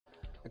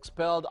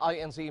Expelled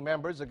INC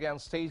members again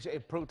staged a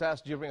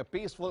protest during a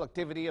peaceful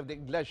activity of the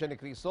Iglesia ni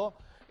Cristo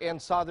in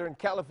Southern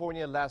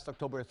California last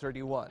October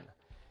 31.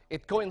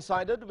 It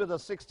coincided with the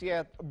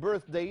 60th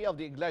birthday of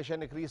the Iglesia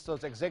ni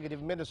Cristo's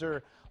executive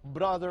minister,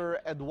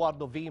 Brother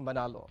Eduardo V.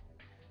 Manalo.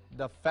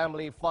 The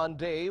Family Fun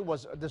Day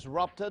was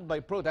disrupted by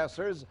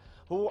protesters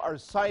who are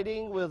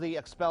siding with the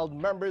expelled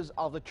members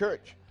of the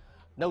church.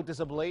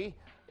 Noticeably,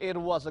 it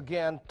was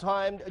again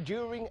timed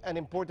during an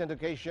important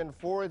occasion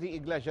for the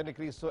Iglesia ni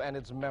Cristo and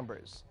its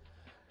members.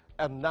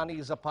 Hernani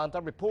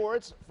Zapanta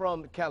reports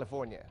from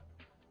California.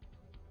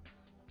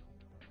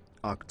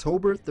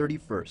 October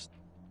 31st.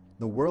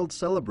 The world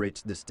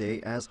celebrates this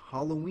day as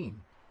Halloween.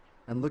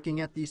 And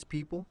looking at these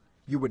people,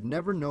 you would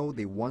never know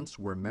they once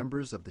were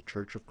members of the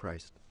Church of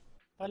Christ.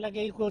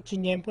 Palagay ko,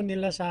 tsinyempo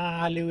nila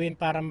sa Halloween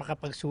para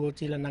makapagsuot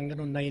sila ng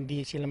ganun na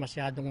hindi sila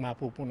masyadong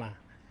mapupuna.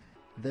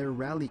 Their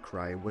rally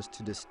cry was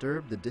to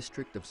disturb the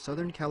District of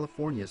Southern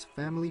California's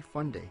Family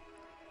Fun Day,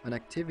 an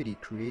activity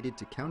created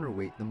to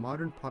counterweight the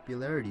modern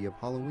popularity of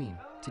Halloween,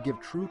 to give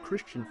true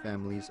Christian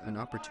families an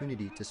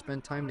opportunity to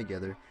spend time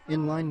together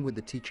in line with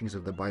the teachings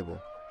of the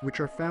Bible, which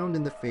are found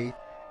in the faith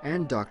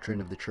and doctrine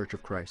of the Church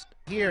of Christ.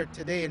 Here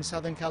today in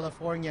Southern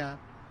California,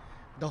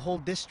 the whole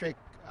district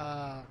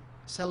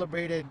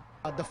celebrated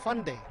the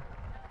Fun Day,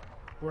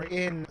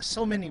 wherein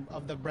so many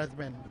of the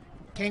brethren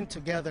came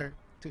together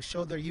to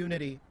show their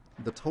unity.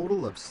 The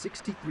total of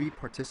 63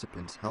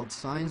 participants held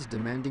signs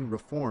demanding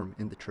reform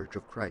in the Church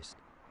of Christ.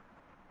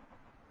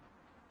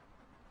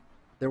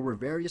 There were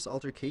various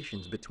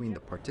altercations between the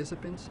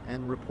participants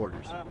and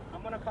reporters.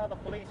 I'm gonna call the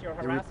police. You're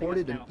They harassing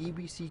reported us an now.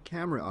 EBC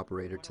camera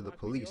operator to the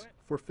police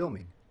for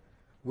filming,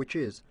 which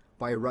is,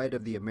 by right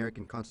of the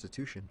American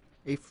Constitution,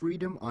 a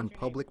freedom on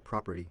public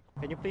property.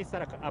 Can you please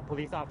send a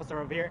police officer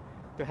over here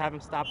to have him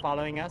stop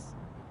following us?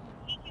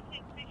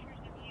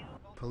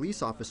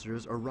 Police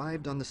officers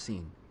arrived on the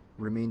scene,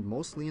 remained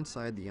mostly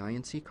inside the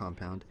INC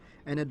compound,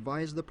 and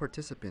advised the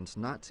participants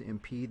not to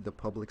impede the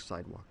public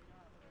sidewalk.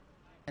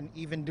 And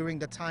even during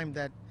the time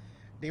that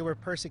they were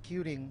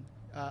persecuting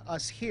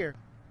us here,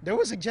 there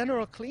was a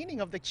general cleaning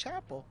of the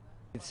chapel.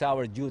 It's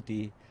our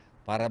duty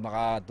para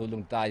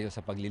makatulong tayo sa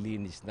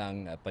paglilinis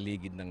ng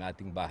paligid ng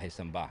ating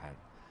bahay-sambahan.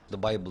 The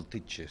Bible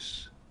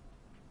teaches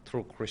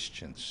through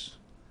Christians,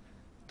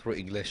 through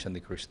Iglesia ni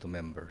Cristo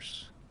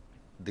members,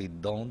 they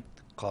don't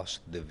cause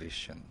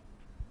division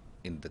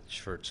in the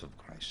Church of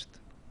Christ.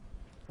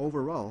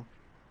 Overall,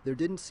 there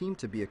didn't seem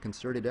to be a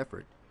concerted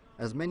effort,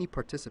 as many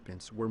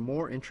participants were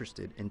more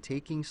interested in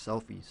taking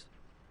selfies.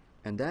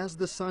 And as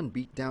the sun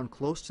beat down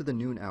close to the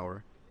noon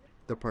hour,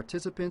 the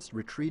participants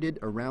retreated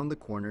around the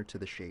corner to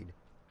the shade.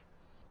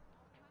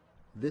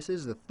 This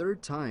is the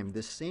third time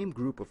this same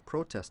group of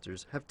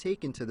protesters have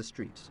taken to the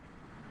streets.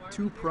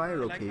 2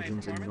 prior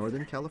occasions in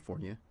Northern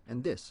California,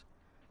 and this,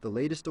 the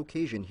latest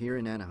occasion here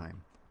in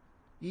Anaheim.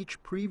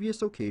 Each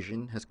previous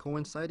occasion has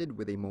coincided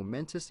with a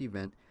momentous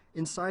event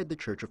inside the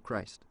Church of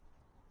Christ.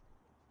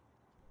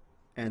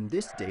 And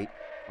this date,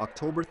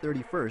 October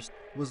 31st,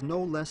 was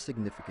no less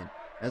significant,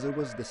 as it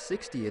was the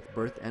 60th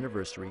birth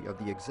anniversary of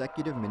the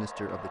executive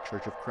minister of the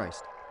Church of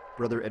Christ,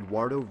 Brother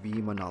Eduardo V.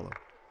 Manalo.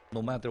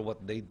 No matter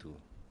what they do,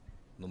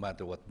 no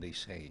matter what they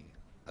say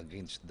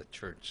against the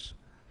church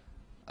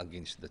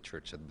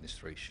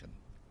administration,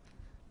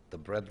 the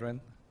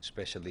brethren,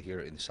 especially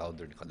here in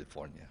Southern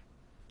California,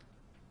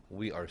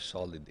 we are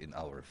solid in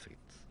our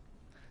faith,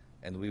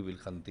 and we will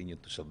continue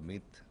to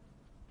submit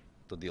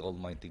to the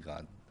Almighty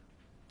God,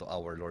 to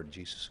our Lord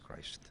Jesus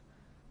Christ,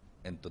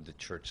 and to the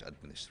church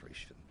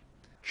administration.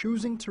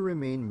 Choosing to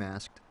remain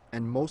masked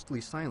and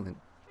mostly silent,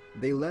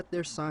 they let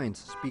their signs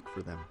speak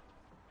for them.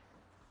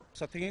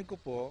 Sa tingin ko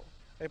po,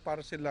 ay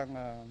para silang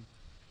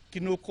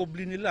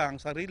kinukubli nila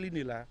ang sarili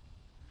nila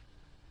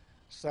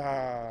sa,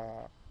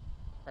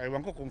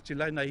 ewan ko kung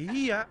sila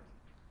nahihiya,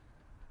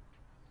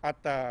 at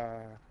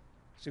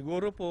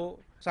siguro po,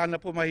 sana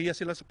po mahiya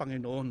sila sa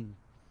Panginoon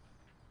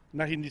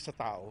na hindi sa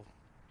tao.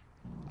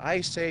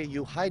 I say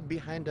you hide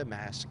behind a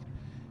mask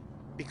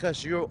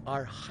because you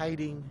are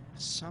hiding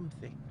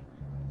something.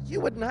 You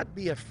would not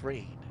be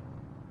afraid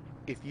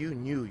if you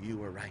knew you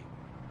were right.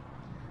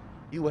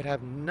 You would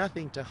have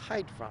nothing to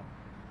hide from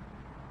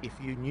if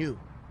you knew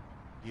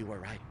you were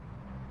right.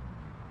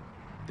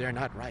 They're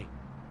not right.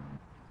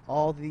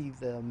 All the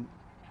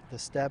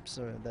steps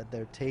that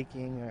they're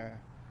taking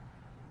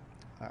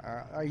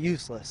are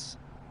useless,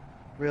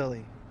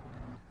 really.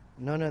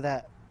 None of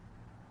that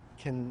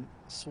can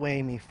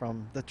sway me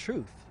from the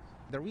truth.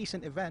 The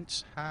recent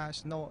events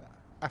has no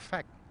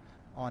effect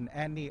on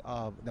any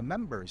of the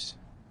members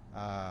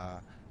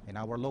in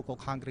our local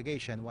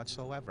congregation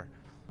whatsoever.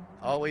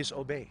 Always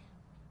obey,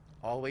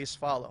 always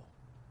follow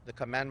the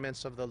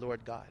commandments of the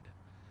Lord God.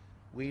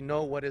 We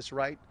know what is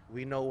right,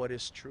 we know what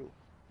is true.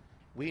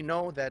 We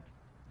know that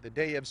the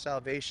day of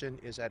salvation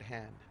is at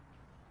hand.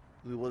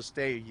 We will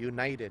stay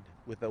united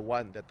with the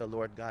one that the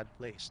Lord God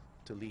placed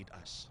to lead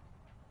us.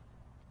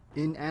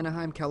 In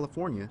Anaheim,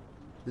 California,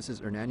 this is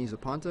Hernani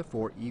Zapanta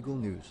for Eagle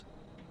News.